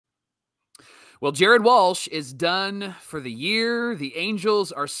Well, Jared Walsh is done for the year. The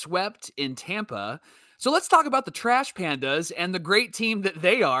Angels are swept in Tampa. So let's talk about the Trash Pandas and the great team that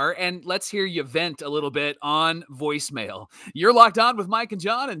they are, and let's hear you vent a little bit on voicemail. You're Locked On with Mike and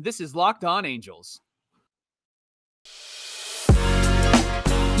Jon, and this is Locked On Angels.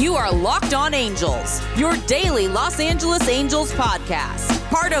 You are Locked On Angels, your daily Los Angeles Angels podcast.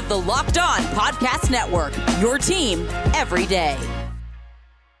 Part of the Locked On Podcast Network, your team every day.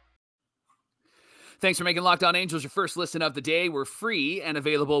 Thanks for making Locked On Angels your first listen of the day. We're free and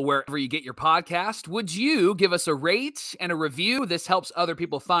available wherever you get your podcast. Would you give us a rate and a review? This helps other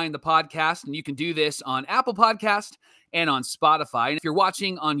people find the podcast, and you can do this on Apple Podcast and on Spotify. And if you're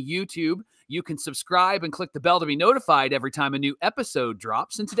watching on YouTube, you can subscribe and click the bell to be notified every time a new episode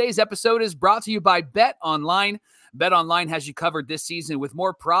drops. And today's episode is brought to you by BetOnline. BetOnline has you covered this season with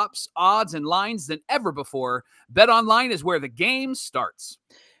more props, odds, and lines than ever before. BetOnline is where the game starts.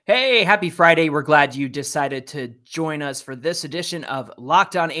 Hey, happy Friday. We're glad you decided to join us for this edition of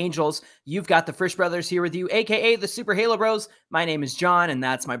Locked On Angels. You've got the Frisch Brothers here with you, a.k.a. the Super Halo Bros. My name is Jon, and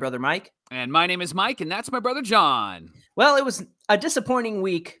that's my brother Mike. And my name is Mike, and that's my brother Jon. Well, it was a disappointing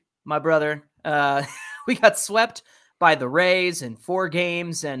week, my brother. We got swept by the Rays in 4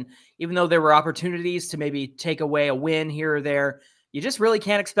 games, and even though there were opportunities to maybe take away a win here or there, you just really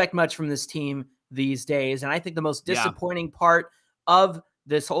can't expect much from this team these days. And I think the most disappointing part of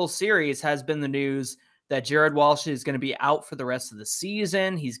this whole series has been the news that Jared Walsh is going to be out for the rest of the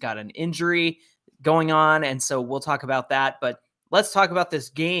season. He's got an injury going on, and so we'll talk about that. But let's talk about this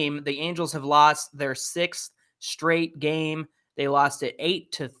game. The Angels have lost their 6th straight game. They lost it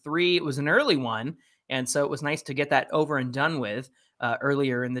 8-3. It was an early one, and so it was nice to get that over and done with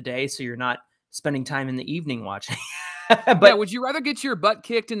earlier in the day, so you're not spending time in the evening watching. But yeah, would you rather get your butt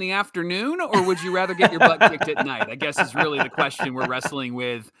kicked in the afternoon, or would you rather get your butt kicked at night? I guess is really the question we're wrestling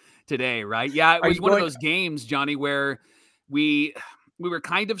with today, right? Yeah, it was one of those games, Johnny, where we were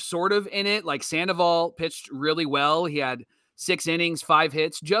kind of sort of in it. Like Sandoval pitched really well. He had 6 innings, 5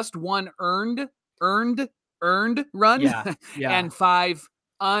 hits, just 1 earned run, and 5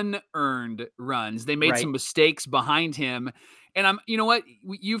 unearned runs. They made some mistakes behind him. And you know what?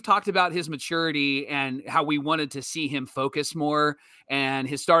 You've talked about his maturity and how we wanted to see him focus more. And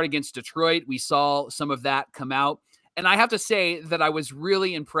his start against Detroit, we saw some of that come out. And I have to say that I was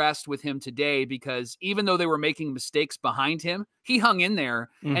really impressed with him today, because even though they were making mistakes behind him, he hung in there.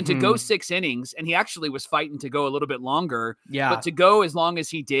 And to go 6 innings, and he actually was fighting to go a little bit longer. But to go as long as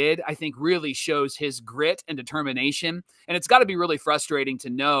he did, I think really shows his grit and determination. And it's got to be really frustrating to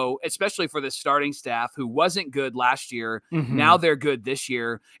know, especially for the starting staff who wasn't good last year. Now they're good this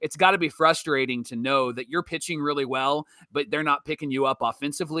year. It's got to be frustrating to know that you're pitching really well, but they're not picking you up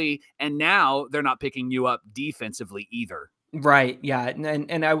offensively. And now they're not picking you up defensively either. Right. Yeah.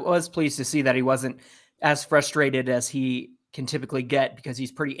 And I was pleased to see that he wasn't as frustrated as he can typically get, because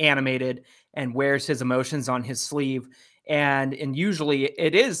he's pretty animated and wears his emotions on his sleeve. And usually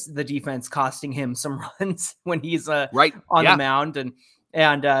it is the defense costing him some runs when he's on the mound.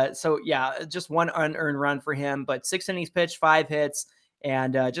 And so, yeah, just 1 unearned run for him, but 6 innings pitched, 5 hits.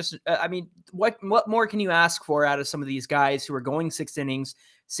 And I mean, what more can you ask for out of some of these guys who are going 6 innings?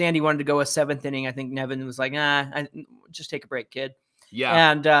 Sandy wanted to go a 7th inning. I think Nevin was like, just take a break, kid.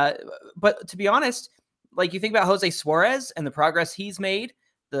 Yeah. And, but to be honest, like, you think about Jose Suarez and the progress he's made,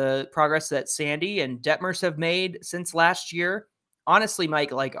 the progress that Sandy and Detmers have made since last year. Honestly,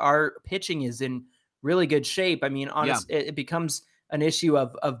 Mike, like, our pitching is in really good shape. I mean, it becomes an issue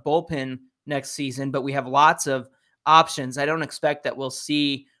of bullpen next season, but we have lots of options. I don't expect that we'll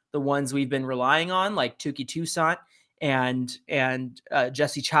see the ones we've been relying on, like Tuki Toussaint and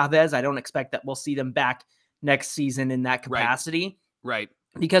Jesse Chavez. I don't expect that we'll see them back next season in that capacity. Right.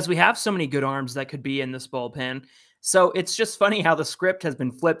 Because we have so many good arms that could be in this bullpen. So it's just funny how the script has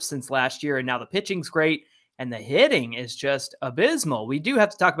been flipped since last year, and now the pitching's great and the hitting is just abysmal. We do have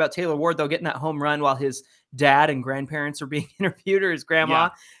to talk about Taylor Ward, though, getting that home run while his dad and grandparents were being interviewed, or his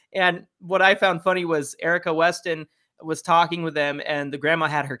grandma. Yeah. And what I found funny was Erica Weston was talking with them, and the grandma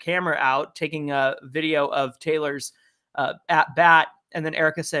had her camera out taking a video of Taylor's at bat. And then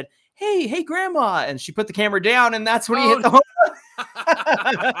Erica said, hey, grandma. And she put the camera down, and that's when he hit the home run.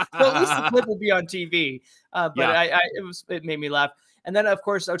 So at least the clip will be on TV. It made me laugh. And then, of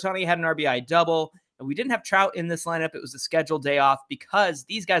course, Ohtani had an RBI double. And we didn't have Trout in this lineup. It was a scheduled day off because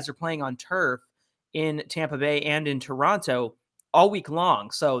these guys are playing on turf in Tampa Bay and in Toronto all week long.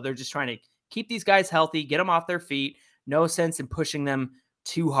 So they're just trying to keep these guys healthy, get them off their feet. No sense in pushing them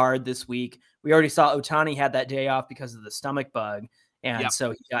too hard this week. We already saw Ohtani had that day off because of the stomach bug. And so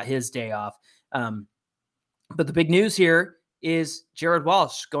he got his day off. But the big news here is Jared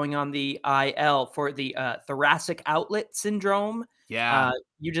Walsh going on the IL for the thoracic outlet syndrome. Yeah.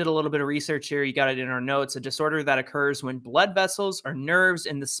 You did a little bit of research here. You got it in our notes. A disorder that occurs when blood vessels or nerves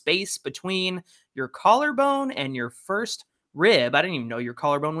in the space between your collarbone and your first rib. I didn't even know your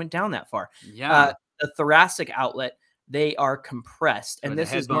collarbone went down that far. Yeah. The thoracic outlet, they are compressed. And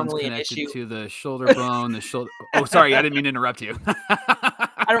this is normally an issue to the shoulder bone, the shoulder. Oh, sorry. I didn't mean to interrupt you.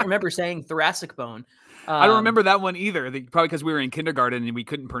 I don't remember saying thoracic bone. I don't remember that one either. Probably because we were in kindergarten and we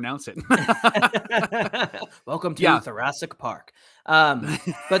couldn't pronounce it. Welcome to Thoracic Park.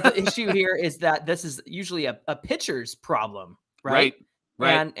 But the issue here is that this is usually a pitcher's problem, right?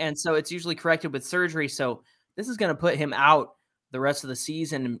 Right. And so it's usually corrected with surgery. So this is going to put him out the rest of the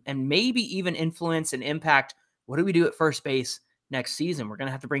season and maybe even influence and impact. What do we do at first base next season? We're going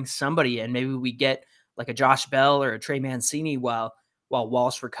to have to bring somebody in. Maybe we get like a Josh Bell or a Trey Mancini while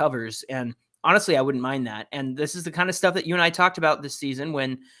Walsh recovers. And honestly, I wouldn't mind that. And this is the kind of stuff that you and I talked about this season.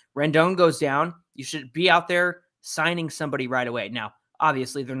 When Rendon goes down, you should be out there signing somebody right away. Now,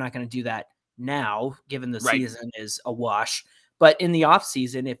 obviously, they're not going to do that now, given the season is a wash. But in the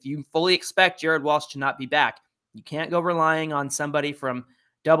offseason, if you fully expect Jared Walsh to not be back, you can't go relying on somebody from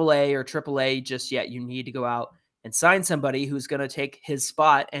AA or AAA just yet. You need to go out and sign somebody who's going to take his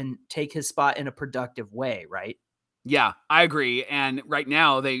spot and take his spot in a productive way, right? Yeah, I agree. And right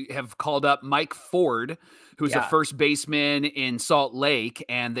now they have called up Mike Ford, who's a first baseman in Salt Lake,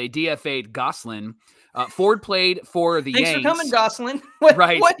 and they DFA'd Gosselin. Ford played for the Yanks. Thanks for coming, Gosselin.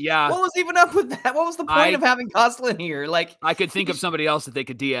 Yeah. What was even up with that? What was the point of having Gosselin here? Like, I could think of somebody else that they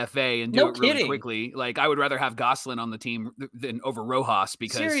could DFA and do it really quickly. Like, I would rather have Gosselin on the team than over Rojas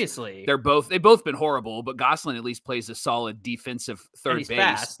because seriously, they've both been horrible, but Gosselin at least plays a solid defensive third base.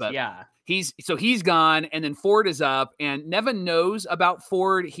 Fast, but yeah. He's gone, and then Ford is up, and Nevin knows about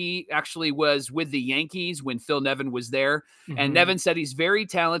Ford. He actually was with the Yankees when Phil Nevin was there, and Nevin said he's very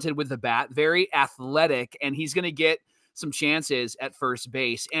talented with the bat, very athletic, and he's going to get some chances at first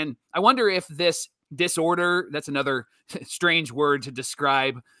base. And I wonder if this disorder, that's another strange word to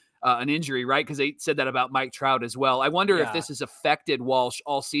describe an injury, right? Because they said that about Mike Trout as well. I wonder if this has affected Walsh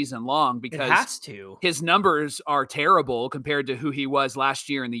all season long, because it has to. His numbers are terrible compared to who he was last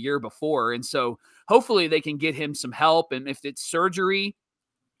year and the year before. And so hopefully they can get him some help. And if it's surgery,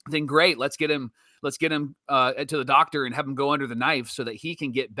 then great. Let's get him to the doctor and have him go under the knife so that he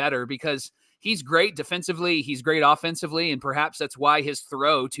can get better, because he's great defensively. He's great offensively. And perhaps that's why his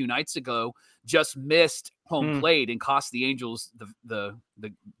throw 2 nights ago just missed home plate and cost the Angels the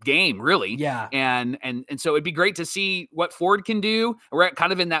game, really. Yeah. And so it'd be great to see what Ford can do. We're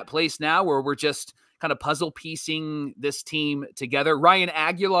kind of in that place now where we're just kind of puzzle piecing this team together. Ryan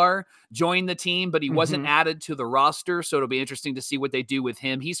Aguilar joined the team, but he wasn't added to the roster. So it'll be interesting to see what they do with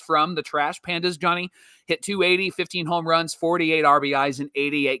him. He's from the Trash Pandas, Johnny. Hit 280, 15 home runs, 48 RBIs in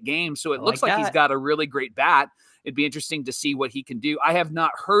 88 games. So it looks like he's got a really great bat. It'd be interesting to see what he can do. I have not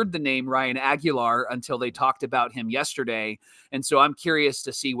heard the name Ryan Aguilar until they talked about him yesterday. And so I'm curious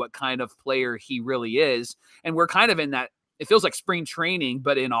to see what kind of player he really is. And we're kind of in that, it feels like spring training,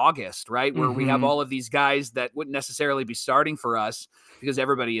 but in August, right? Where we have all of these guys that wouldn't necessarily be starting for us because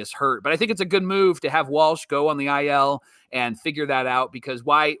everybody is hurt. But I think it's a good move to have Walsh go on the IL and figure that out, because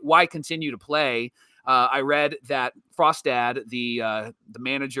why continue to play? I read that Frostad, the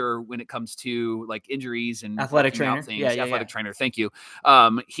manager when it comes to like injuries and athletic trainer, trainer. Thank you.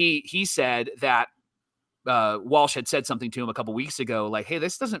 He said that Walsh had said something to him a couple weeks ago, like, hey,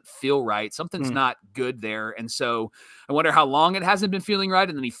 this doesn't feel right. Something's not good there. And so I wonder how long it hasn't been feeling right.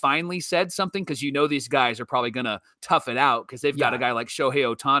 And then he finally said something, because these guys are probably going to tough it out, because they've got a guy like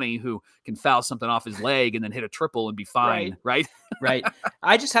Shohei Ohtani who can foul something off his leg and then hit a triple and be fine. Right. Right.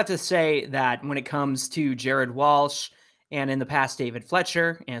 I just have to say that when it comes to Jared Walsh, and in the past, David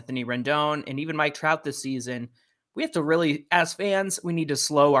Fletcher, Anthony Rendon, and even Mike Trout this season, we have to really, as fans, we need to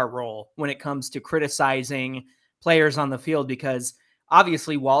slow our roll when it comes to criticizing players on the field, because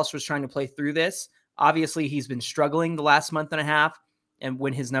obviously Walsh was trying to play through this. Obviously, he's been struggling the last month and a half, and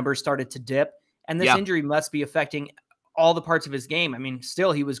when his numbers started to dip, and this injury must be affecting all the parts of his game. I mean,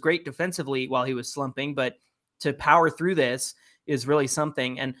 still, he was great defensively while he was slumping, but to power through this is really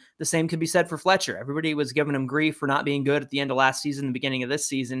something. And the same could be said for Fletcher. Everybody was giving him grief for not being good at the end of last season, the beginning of this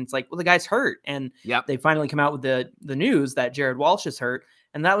season. It's like, well, the guy's hurt. And they finally come out with the news that Jared Walsh is hurt.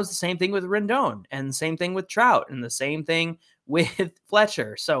 And that was the same thing with Rendon, and the same thing with Trout, and the same thing with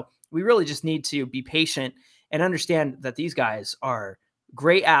Fletcher. So we really just need to be patient and understand that these guys are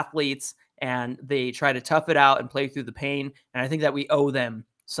great athletes, and they try to tough it out and play through the pain. And I think that we owe them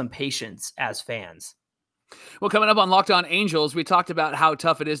some patience as fans. Well, coming up on Locked On Angels, we talked about how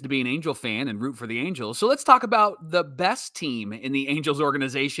tough it is to be an Angel fan and root for the Angels. So let's talk about the best team in the Angels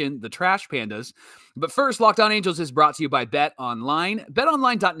organization, the Trash Pandas. But first, Locked On Angels is brought to you by BetOnline.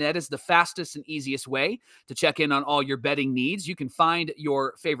 BetOnline.net is the fastest and easiest way to check in on all your betting needs. You can find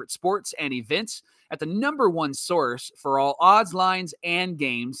your favorite sports and events at the #1 source for all odds, lines, and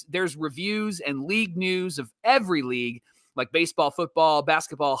games. There's reviews and league news of every league, like baseball, football,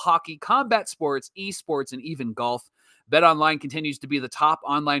 basketball, hockey, combat sports, esports, and even golf. BetOnline continues to be the top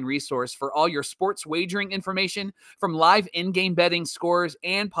online resource for all your sports wagering information. From live in-game betting, scores,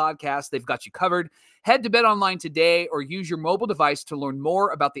 and podcasts, they've got you covered. Head to BetOnline today or use your mobile device to learn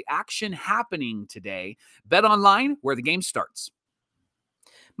more about the action happening today. BetOnline, where the game starts.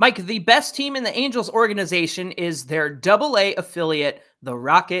 Mike, the best team in the Angels organization is their AA affiliate, the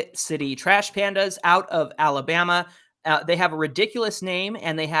Rocket City Trash Pandas out of Alabama. They have a ridiculous name,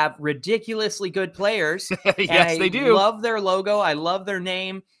 and they have ridiculously good players. Yes, they do. I love their logo. I love their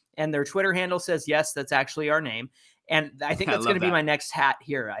name, and their Twitter handle says, yes, that's actually our name. And I think that's going to be my next hat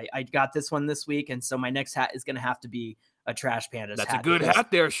here. I got this one this week, and so my next hat is going to have to be a Trash Pandas hat. That's a good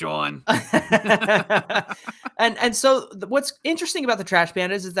hat there, Sean. And so what's interesting about the Trash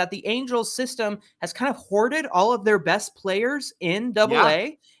Pandas is that the Angels system has kind of hoarded all of their best players in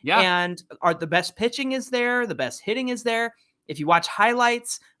AA. Yeah. And the best pitching is there. The best hitting is there. If you watch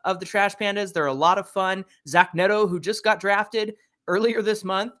highlights of the Trash Pandas, they're a lot of fun. Zach Neto, who just got drafted earlier this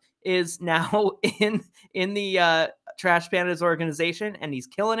month, is now in the Trash Pandas organization, and he's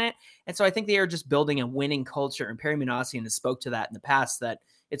killing it. And so I think they are just building a winning culture. And Perry Minasian has spoke to that in the past, that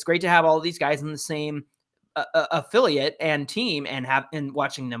it's great to have all these guys in the same affiliate and team and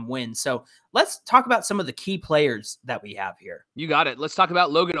watching them win. So let's talk about some of the key players that we have here. You got it. Let's talk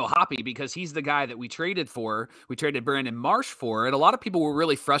about Logan O'Hoppe, because he's the guy that we traded for. We traded Brandon Marsh for, and a lot of people were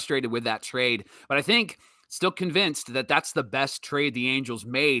really frustrated with that trade. But I think still convinced that that's the best trade the Angels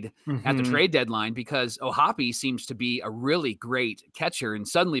made at the trade deadline, because O'Hoppe seems to be a really great catcher and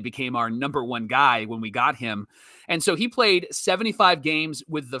suddenly became our #1 guy when we got him. And so he played 75 games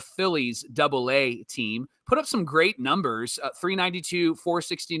with the Phillies AA team, put up some great numbers, 392,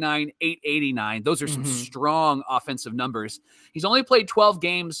 469, 889. Those are some strong offensive numbers. He's only played 12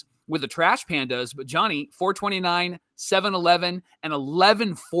 games with the Trash Pandas, but Johnny, 429, 711, and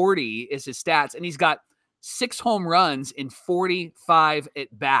 1140 is his stats. And he's got 6 home runs in 45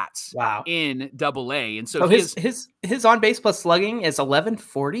 at bats. Wow. In AA. And so his on base plus slugging is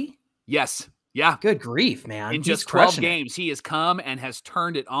 1140. Yes. Yeah. Good grief, man. In just 12 games, he has come and has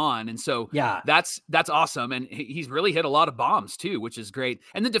turned it on. And so that's awesome. And he's really hit a lot of bombs too, which is great.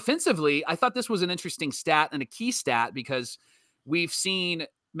 And then defensively, I thought this was an interesting stat and a key stat, because we've seen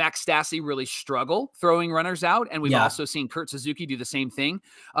Max Stassi really struggle throwing runners out, and we've also seen Kurt Suzuki do the same thing.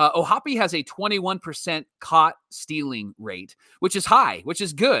 O'Hoppe has a 21% caught stealing rate, which is high, which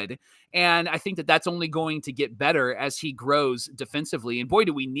is good. And I think that that's only going to get better as he grows defensively. And boy,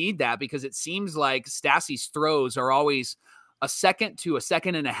 do we need that, because it seems like Stassi's throws are always a second to a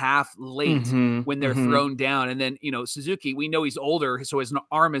second and a half late when they're thrown down. And then, Suzuki, we know he's older, so his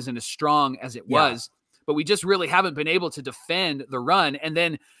arm isn't as strong as it was. But we just really haven't been able to defend the run. And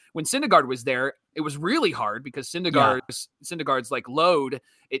then when Syndergaard was there, it was really hard, because Syndergaard's like load,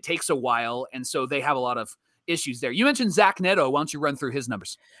 it takes a while. And so they have a lot of issues there. You mentioned Zach Neto. Why don't you run through his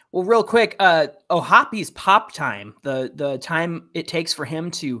numbers? Well, real quick, O'Hoppe's pop time, the time it takes for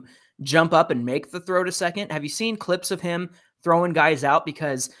him to jump up and make the throw to second. Have you seen clips of him throwing guys out?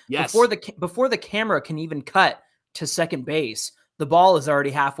 Because before the camera can even cut to second base, the ball is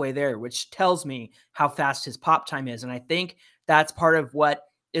already halfway there, which tells me how fast his pop time is. And I think that's part of what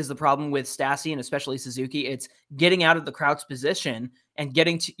is the problem with Stassi and especially Suzuki. It's getting out of the crouch position and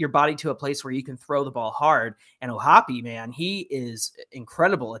getting your body to a place where you can throw the ball hard. And O'Hoppe, man, he is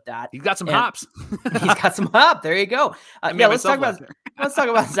incredible at that. He's got some hops. He's got some hop. There you go. Let's talk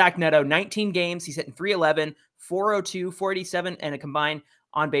about Zach Neto. 19 games. He's hitting 311, 402, 487, and a combined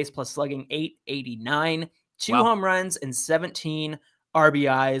on base plus slugging 889. 2 home runs and 17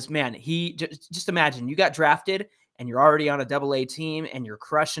 RBIs. Man, he just imagine you got drafted and you're already on a AA team and you're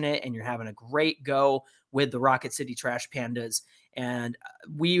crushing it and you're having a great go with the Rocket City Trash Pandas. And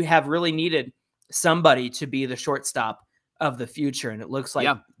we have really needed somebody to be the shortstop of the future. And it looks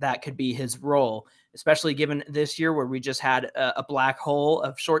like that could be his role, especially given this year where we just had a black hole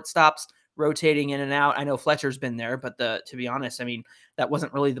of shortstops rotating in and out. I know Fletcher's been there, but to be honest, I mean, that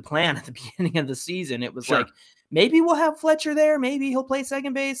wasn't really the plan at the beginning of the season. It was like, maybe we'll have Fletcher there. Maybe he'll play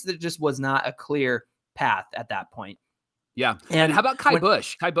second base. There just was not a clear path at that point. Yeah. And how about Kai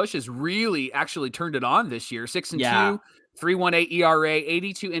Busch? Kai Busch has really actually turned it on this year. 6-2, 3.18 ERA,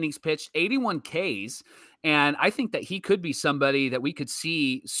 82 innings pitched, 81 Ks. And I think that he could be somebody that we could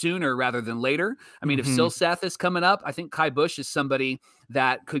see sooner rather than later. I mean, if Silseth is coming up, I think Kai Busch is somebody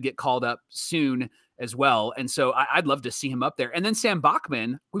that could get called up soon as well. And so I'd love to see him up there. And then Sam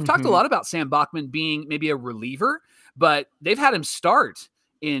Bachman, we've talked a lot about Sam Bachman being maybe a reliever, but they've had him start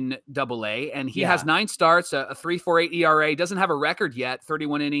in AA, and he has 9 starts, a 3.48 ERA, doesn't have a record yet,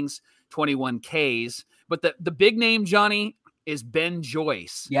 31 innings, 21 Ks. But the big name, Johnny, is Ben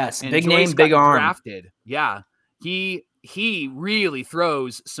Joyce. Yes, and big Joyce name, big arm. Drafted. Yeah, he really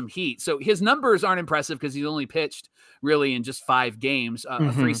throws some heat. So his numbers aren't impressive because he's only pitched really in just 5 games, a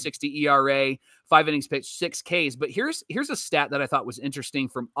 3.60 ERA, 5 innings pitched, 6 Ks. But here's a stat that I thought was interesting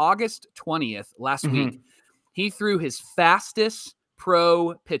from August 20th last week. He threw his fastest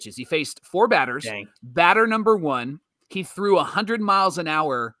pro pitches. He faced 4 batters. Dang. Batter number 1, he threw 100 miles an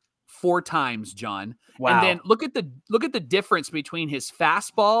hour 4 times, John. Wow. And then look at the difference between his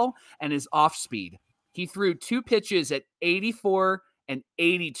fastball and his off speed. He threw 2 pitches at 84 and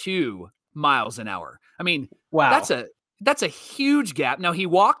 82 miles an hour. I mean, wow. That's a huge gap. Now he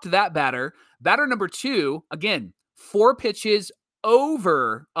walked that batter. Batter number 2, again, 4 pitches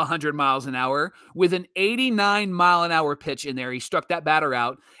over 100 miles an hour with an 89 mile an hour pitch in there. He struck that batter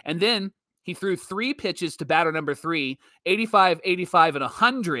out. And then he threw 3 pitches to batter number 3, 85, 85, and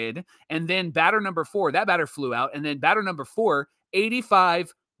 100. And then batter number 4, that batter flew out. And then batter number 4,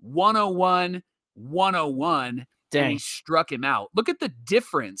 85, 101, 101. Dang. And he struck him out. Look at the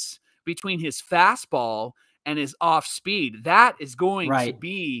difference between his fastball and his off speed. That is going to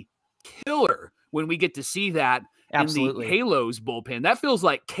be killer when we get to see that. Absolutely. In the Halos bullpen. That feels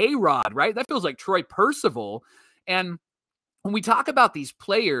like K-Rod, right? That feels like Troy Percival. And when we talk about these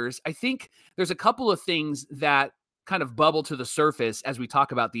players, I think there's a couple of things that kind of bubble to the surface as we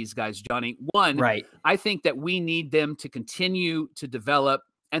talk about these guys, Johnny. One, I think that we need them to continue to develop,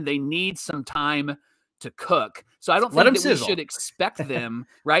 and they need some time to cook. So I don't think that we should expect them,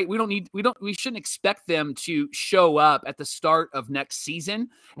 right? We shouldn't expect them to show up at the start of next season.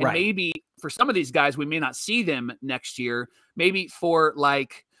 And maybe for some of these guys, we may not see them next year. Maybe for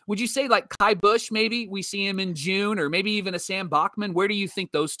would you say like Kai Busch, maybe we see him in June, or maybe even a Sam Bachman? Where do you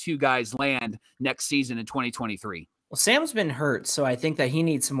think those 2 guys land next season in 2023? Well, Sam's been hurt, so I think that he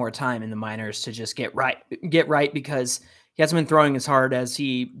needs some more time in the minors to just get right because he hasn't been throwing as hard as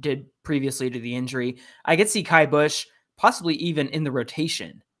he did previously to the injury. I could see Kai Busch possibly even in the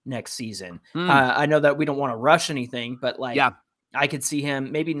rotation next season. I know that we don't want to rush anything, but I could see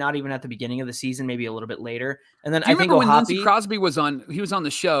him maybe not even at the beginning of the season, maybe a little bit later. And then I think when Lindsey Crosby was on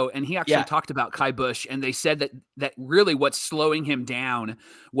the show, and he actually talked about Kai Busch, and they said that really what's slowing him down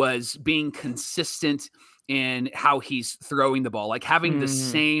was being consistent in how he's throwing the ball, like having the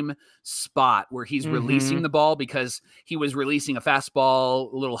same spot where he's releasing the ball, because he was releasing a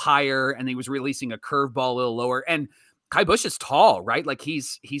fastball a little higher and he was releasing a curveball a little lower. And Kai Busch is tall, right? Like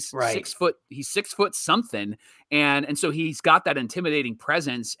he's 6 foot, he's 6 foot something. And so he's got that intimidating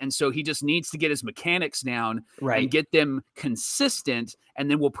presence. And so he just needs to get his mechanics down and get them consistent. And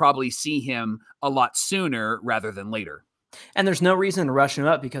then we'll probably see him a lot sooner rather than later. And there's no reason to rush him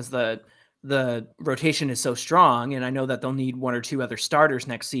up because the rotation is so strong. And I know that they'll need 1 or 2 other starters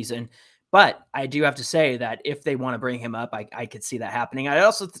next season. But I do have to say that if they want to bring him up, I could see that happening. I'd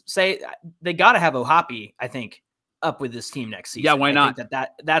also say they got to have Ohtani, I think, up with this team next season. Yeah, why not? I think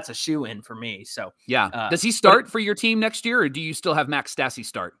that's a shoe-in for me. So yeah. Does he start for your team next year, or do you still have Max Stassi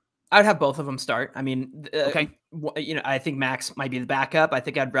start? I'd have both of them start. I mean, okay. I think Max might be the backup. I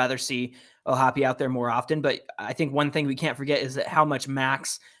think I'd rather see Ohtani out there more often. But I think one thing we can't forget is that how much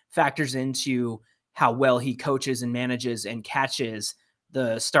Max factors into how well he coaches and manages and catches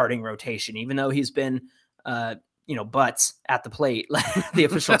the starting rotation, even though he's been, butts at the plate, the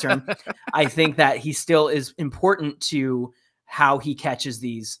official term. I think that he still is important to how he catches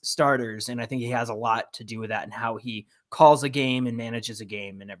these starters. And I think he has a lot to do with that and how he calls a game and manages a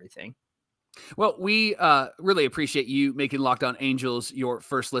game and everything. Well, we really appreciate you making Locked On Angels your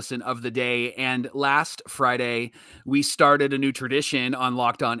first listen of the day. And last Friday, we started a new tradition on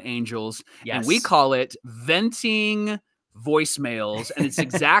Locked On Angels, and we call it Venting Voicemails. And it's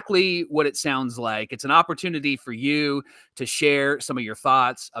exactly what it sounds like. It's an opportunity for you to share some of your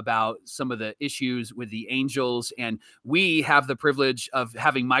thoughts about some of the issues with the Angels. And we have the privilege of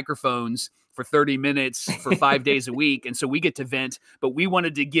having microphones for 30 minutes for 5 days a week. And so we get to vent, but we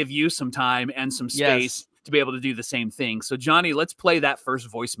wanted to give you some time and some space to be able to do the same thing. So Johnny, let's play that first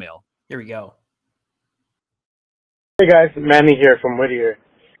voicemail. Here we go. Hey guys, Manny here from Whittier.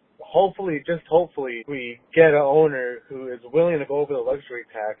 Hopefully, we get an owner who is willing to go over the luxury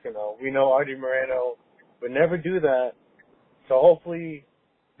tax. We know Artie Moreno would never do that. So hopefully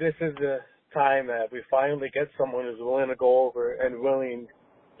this is the time that we finally get someone who's willing to go over and willing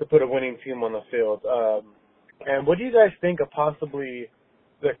to put a winning team on the field. And what do you guys think of possibly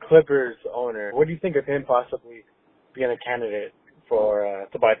the Clippers owner? What do you think of him possibly being a candidate for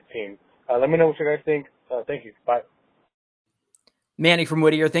to buy the team? Let me know what you guys think. Thank you. Bye. Manny from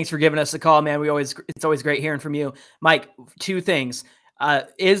Whittier, thanks for giving us a call, man. It's always great hearing from you. Mike, two things.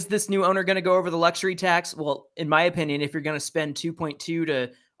 Is this new owner going to go over the luxury tax? Well, in my opinion, if you're going to spend 2.2 to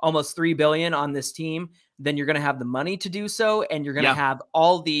almost $3 billion on this team, then you're going to have the money to do so, and you're going to have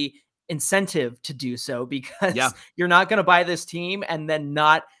all the incentive to do so, because you're not going to buy this team and then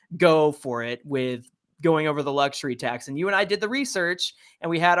not go for it with going over the luxury tax. And you and I did the research,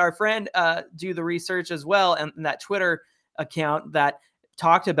 and we had our friend do the research as well, and that Twitter account that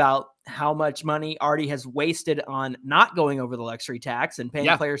talked about how much money Artie has wasted on not going over the luxury tax and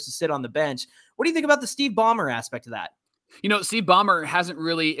paying players to sit on the bench. What do you think about the Steve Ballmer aspect of that? You know, Steve Ballmer hasn't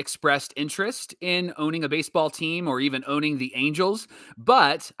really expressed interest in owning a baseball team or even owning the Angels,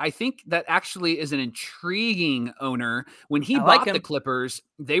 but I think that actually is an intriguing owner. When he bought the Clippers,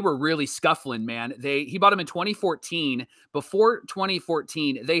 they were really scuffling, man. He bought them in 2014. Before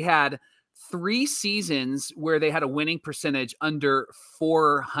 2014, they had 3 seasons where they had a winning percentage under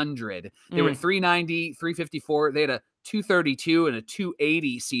 400. They were 390, 354. They had a 232 and a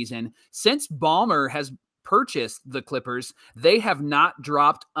 280 season. Since Ballmer has purchased the Clippers, they have not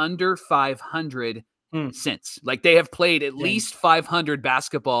dropped under 500 since. Like, they have played at least 500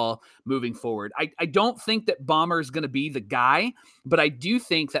 basketball moving forward. I don't think that Ballmer is going to be the guy, but I do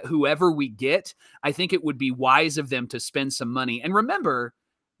think that whoever we get, I think it would be wise of them to spend some money. And remember,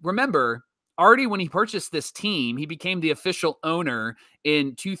 Artie, when he purchased this team, he became the official owner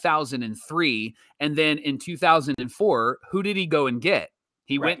in 2003. And then in 2004, who did he go and get?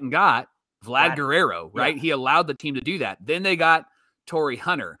 He went and got Vlad Guerrero, right? He allowed the team to do that. Then they got Torrey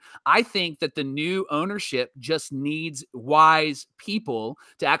Hunter. I think that the new ownership just needs wise people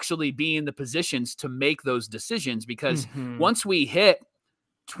to actually be in the positions to make those decisions, because once we hit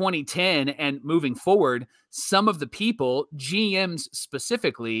 2010 and moving forward, some of the people, GMs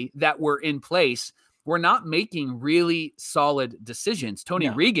specifically, that were in place were not making really solid decisions. Tony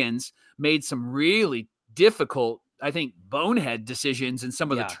Regan's made some really difficult, I think, bonehead decisions in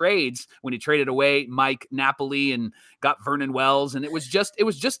some of the trades when he traded away Mike Napoli and got Vernon Wells. And it was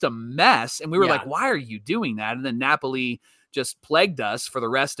just a mess. And we were like, why are you doing that? And then Napoli just plagued us for the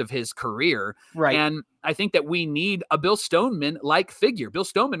rest of his career. Right. And I think that we need a Bill Stoneman-like figure. Bill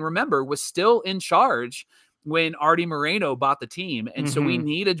Stoneman, remember, was still in charge when Artie Moreno bought the team. And so we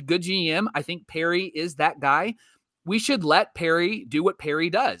need a good GM. I think Perry is that guy. We should let Perry do what Perry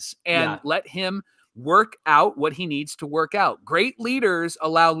does and let him work out what he needs to work out. Great leaders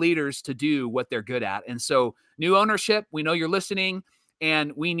allow leaders to do what they're good at. And so new ownership, we know you're listening,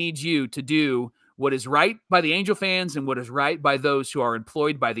 and we need you to do what is right by the Angel fans and what is right by those who are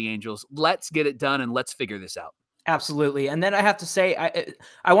employed by the Angels. Let's get it done and let's figure this out. Absolutely. And then I have to say,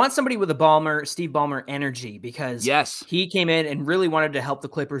 I want somebody with a Steve Ballmer energy, because he came in and really wanted to help the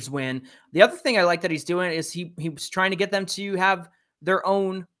Clippers win. The other thing I like that he's doing is he was trying to get them to have their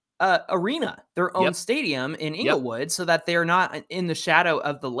own arena, their own stadium in Inglewood, so that they're not in the shadow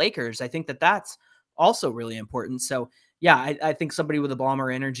of the Lakers. I think that that's also really important. So yeah, I think somebody with a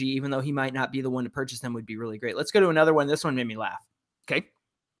Ballmer energy, even though he might not be the one to purchase them, would be really great. Let's go to another one. This one made me laugh. Okay.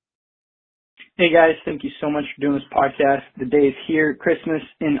 Hey guys, thank you so much for doing this podcast. The day is here, Christmas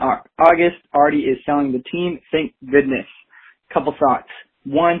in August. Artie is selling the team. Thank goodness. Couple thoughts.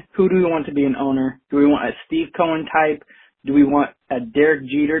 One, who do we want to be an owner? Do we want a Steve Cohen type? Do we want a Derek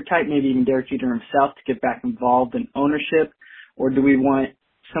Jeter type, maybe even Derek Jeter himself, to get back involved in ownership? Or do we want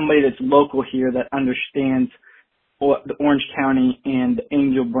somebody that's local here that understands what the Orange County and the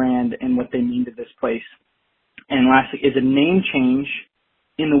Angel brand and what they mean to this place? And lastly, is a name change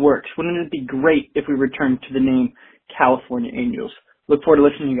in the works? Wouldn't it be great if we returned to the name California Angels? Look forward to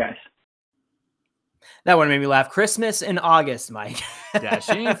listening to you guys. That one made me laugh. Christmas in August, Mike.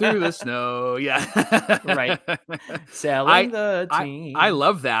 Dashing through the snow. Yeah. Right. Selling the team. I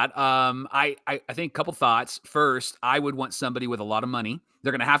love that. I think a couple thoughts. First, I would want somebody with a lot of money.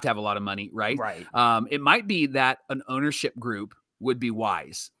 They're going to have a lot of money, right? Right. It might be that an ownership group would be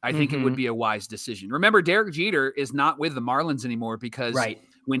wise. I think it would be a wise decision. Remember, Derek Jeter is not with the Marlins anymore because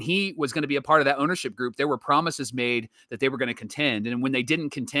when he was going to be a part of that ownership group, there were promises made that they were going to contend. And when they didn't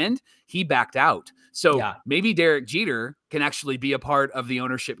contend, he backed out. So maybe Derek Jeter can actually be a part of the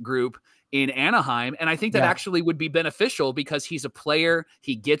ownership group in Anaheim. And I think that actually would be beneficial because he's a player.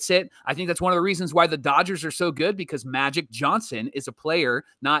 He gets it. I think that's one of the reasons why the Dodgers are so good, because Magic Johnson is a player,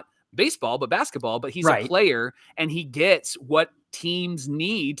 not baseball, but basketball, but he's Right. a player and he gets what teams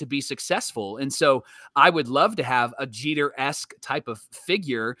need to be successful. And so I would love to have a Jeter-esque type of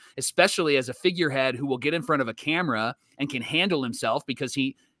figure, especially as a figurehead who will get in front of a camera and can handle himself because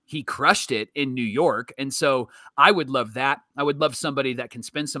he crushed it in New York. And so I would love that. I would love somebody that can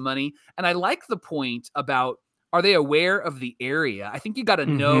spend some money. And I like the point about, are they aware of the area? I think you got to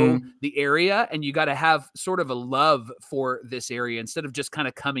know the area and you got to have sort of a love for this area instead of just kind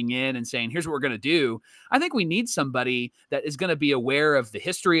of coming in and saying, here's what we're going to do. I think we need somebody that is going to be aware of the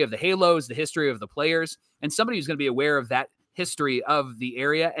history of the Halos, the history of the players, and somebody who's going to be aware of that history of the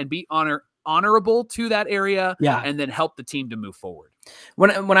area and be honorable to that area, and then help the team to move forward.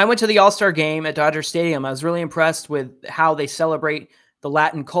 When I went to the All-Star game at Dodger Stadium, I was really impressed with how they celebrate the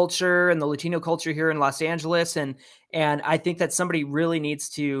Latin culture and the Latino culture here in Los Angeles. And I think that somebody really needs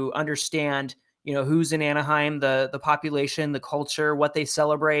to understand, who's in Anaheim, the population, the culture, what they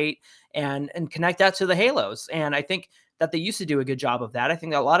celebrate, and connect that to the Halos. And I think that they used to do a good job of that. I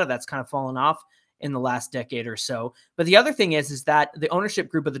think that a lot of that's kind of fallen off in the last decade or so. But the other thing is that the ownership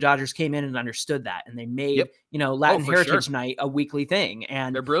group of the Dodgers came in and understood that, and they made, Latin Heritage Night a weekly thing.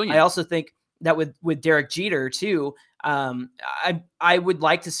 And they're brilliant. I also think that with Derek Jeter too, I would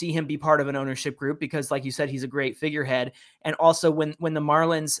like to see him be part of an ownership group because, like you said, he's a great figurehead. And also when the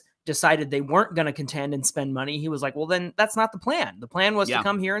Marlins decided they weren't going to contend and spend money, he was like, well, then that's not the plan. The plan was to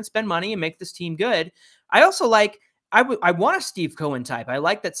come here and spend money and make this team good. I also I want a Steve Cohen type. I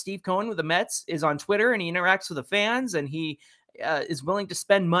like that Steve Cohen with the Mets is on Twitter and he interacts with the fans and he is willing to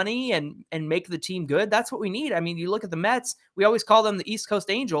spend money and make the team good. That's what we need. I mean, you look at the Mets, we always call them the East Coast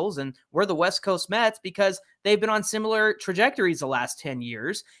Angels and we're the West Coast Mets because they've been on similar trajectories the last 10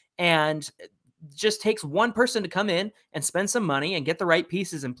 years. And it just takes one person to come in and spend some money and get the right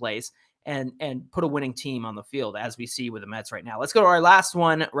pieces in place and put a winning team on the field, as we see with the Mets right now. Let's go to our last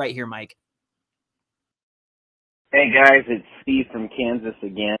one right here, Mike. Hey guys, it's Steve from Kansas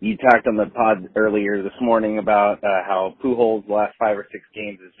again. You talked on the pod earlier this morning about how Pujols' last 5 or 6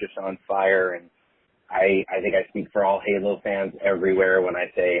 games is just on fire, and I think I speak for all Halo fans everywhere when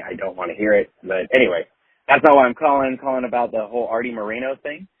I say I don't want to hear it. But anyway, that's not why I'm calling about the whole Artie Moreno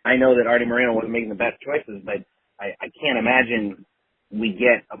thing. I know that Artie Moreno wasn't making the best choices, but I can't imagine we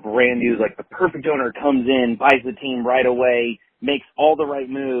get a brand new, like the perfect owner comes in, buys the team right away, makes all the right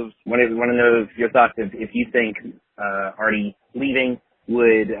moves. Want to know your thoughts if you think Artie leaving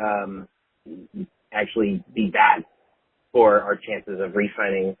would actually be bad for our chances of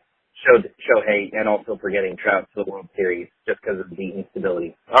re-signing Shohei and also for getting Trout to the World Series just because of the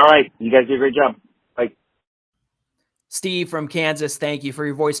instability. All right, you guys do a great job. Bye. Steve from Kansas, thank you for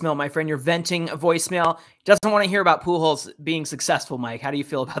your voicemail, my friend. You're venting a voicemail. Doesn't want to hear about Pujols being successful, Mike. How do you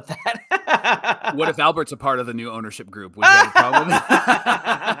feel about that? What if Albert's a part of the new ownership group? Would you have a problem?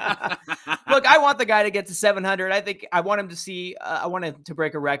 Look, I want the guy to get to 700. I think I want him to see, I want him to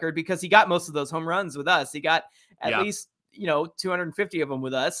break a record because he got most of those home runs with us. He got at least, 250 of them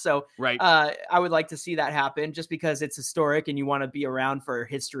with us. So I would like to see that happen just because it's historic and you want to be around for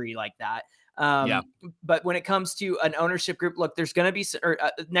history like that. But when it comes to an ownership group, look, there's going to be,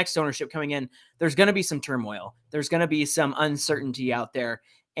 next ownership coming in, there's going to be some turmoil. There's going to be some uncertainty out there.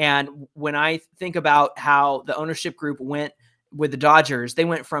 And when I think about how the ownership group went with the Dodgers, they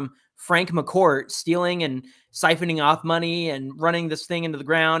went from Frank McCourt stealing and siphoning off money and running this thing into the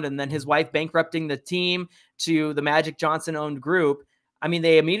ground, and then his wife bankrupting the team, to the Magic Johnson owned group. I mean,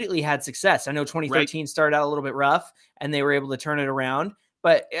 they immediately had success. I know 2013 started out a little bit rough and they were able to turn it around.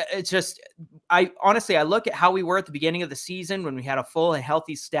 But it's just, I look at how we were at the beginning of the season when we had a full and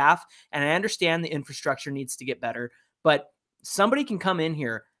healthy staff, and I understand the infrastructure needs to get better, but somebody can come in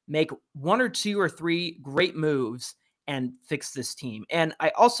here, make 1 or 2 or 3 great moves and fix this team. And I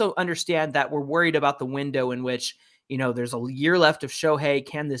also understand that we're worried about the window in which, there's a year left of Shohei.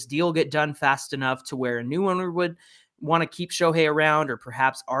 Can this deal get done fast enough to where a new owner would want to keep Shohei around, or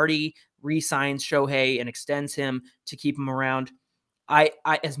perhaps Artie re-signs Shohei and extends him to keep him around? I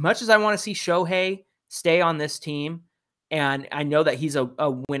as much as I want to see Shohei stay on this team, and I know that he's a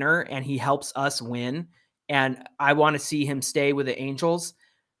winner and he helps us win, and I want to see him stay with the Angels,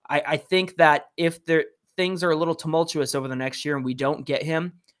 I think that if things are a little tumultuous over the next year and we don't get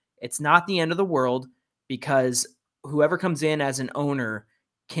him, it's not the end of the world, because whoever comes in as an owner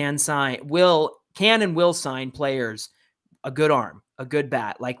can and will sign players, a good arm, a good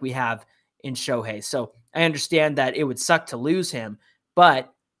bat, like we have in Shohei. So I understand that it would suck to lose him,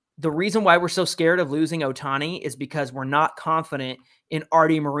 but the reason why we're so scared of losing Ohtani is because we're not confident in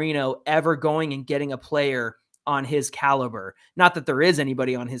Artie Moreno ever going and getting a player on his caliber. Not that there is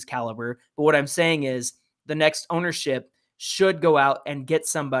anybody on his caliber, but what I'm saying is the next ownership should go out and get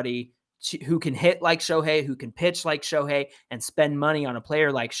somebody who can hit like Shohei, who can pitch like Shohei, and spend money on a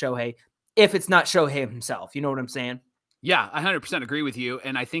player like Shohei if it's not Shohei himself. You know what I'm saying? Yeah, I 100% agree with you.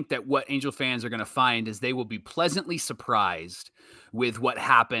 And I think that what Angel fans are going to find is they will be pleasantly surprised with what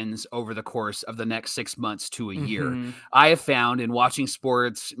happens over the course of the next 6 months to a year. I have found in watching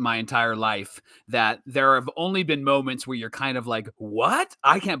sports my entire life that there have only been moments where you're kind of like, what?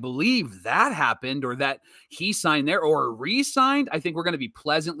 I can't believe that happened, or that he signed there or re-signed. I think we're going to be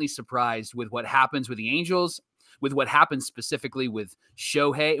pleasantly surprised with what happens with the Angels, with what happens specifically with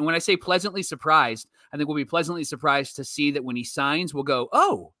Shohei. And when I say pleasantly surprised, I think we'll be pleasantly surprised to see that when he signs, we'll go,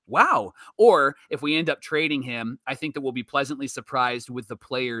 oh, wow. Or if we end up trading him, I think that we'll be pleasantly surprised with the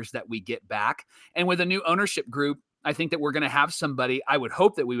players that we get back. And with a new ownership group, I think that we're going to have somebody, I would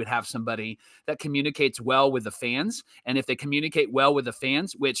hope that we would have somebody that communicates well with the fans. And if they communicate well with the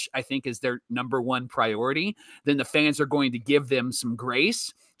fans, which I think is their number one priority, then the fans are going to give them some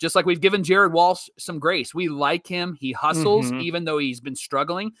grace. Just like we've given Jared Walsh some grace. We like him. He hustles, even though he's been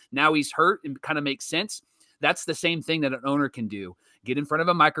struggling. Now he's hurt and kind of makes sense. That's the same thing that an owner can do. Get in front of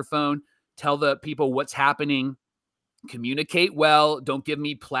a microphone, tell the people what's happening, communicate well. Don't give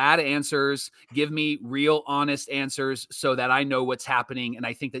me plaid answers. Give me real, honest answers so that I know what's happening. And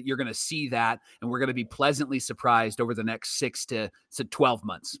I think that you're going to see that, and we're going to be pleasantly surprised over the next 6 to 12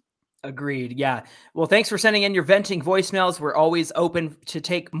 months. Agreed. Yeah. Well, thanks for sending in your venting voicemails. We're always open to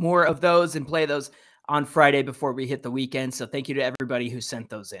take more of those and play those on Friday before we hit the weekend. So thank you to everybody who sent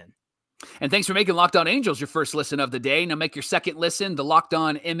those in. And thanks for making Locked On Angels your first listen of the day. Now make your second listen the Locked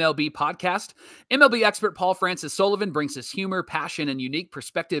On MLB podcast. MLB expert Paul Francis Sullivan brings his humor, passion, and unique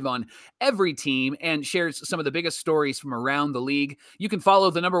perspective on every team and shares some of the biggest stories from around the league. You can follow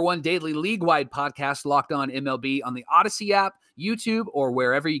the #1 daily league-wide podcast, Locked On MLB, on the Odyssey app, YouTube, or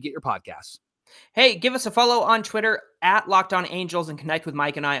wherever you get your podcasts. Hey, give us a follow on Twitter at Locked On Angels, and connect with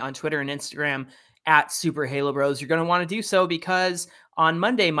Mike and I on Twitter and Instagram at Super Halo Bros. You're going to want to do so because on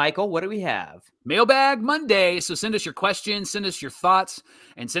Monday, Michael, what do we have? Mailbag Monday. So send us your questions, send us your thoughts,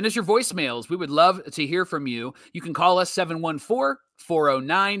 and send us your voicemails. We would love to hear from you. You can call us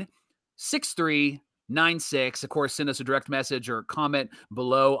 714-409-6396. Of course, send us a direct message or comment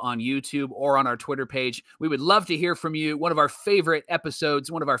below on YouTube or on our Twitter page. We would love to hear from you. One of our favorite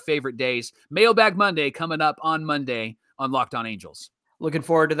episodes, one of our favorite days. Mailbag Monday coming up on Monday on Locked On Angels. Looking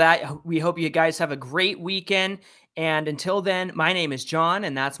forward to that. We hope you guys have a great weekend. And until then, my name is John,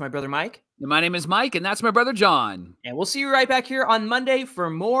 and that's my brother Mike. And my name is Mike, and that's my brother John. And we'll see you right back here on Monday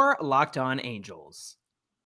for more Locked On Angels.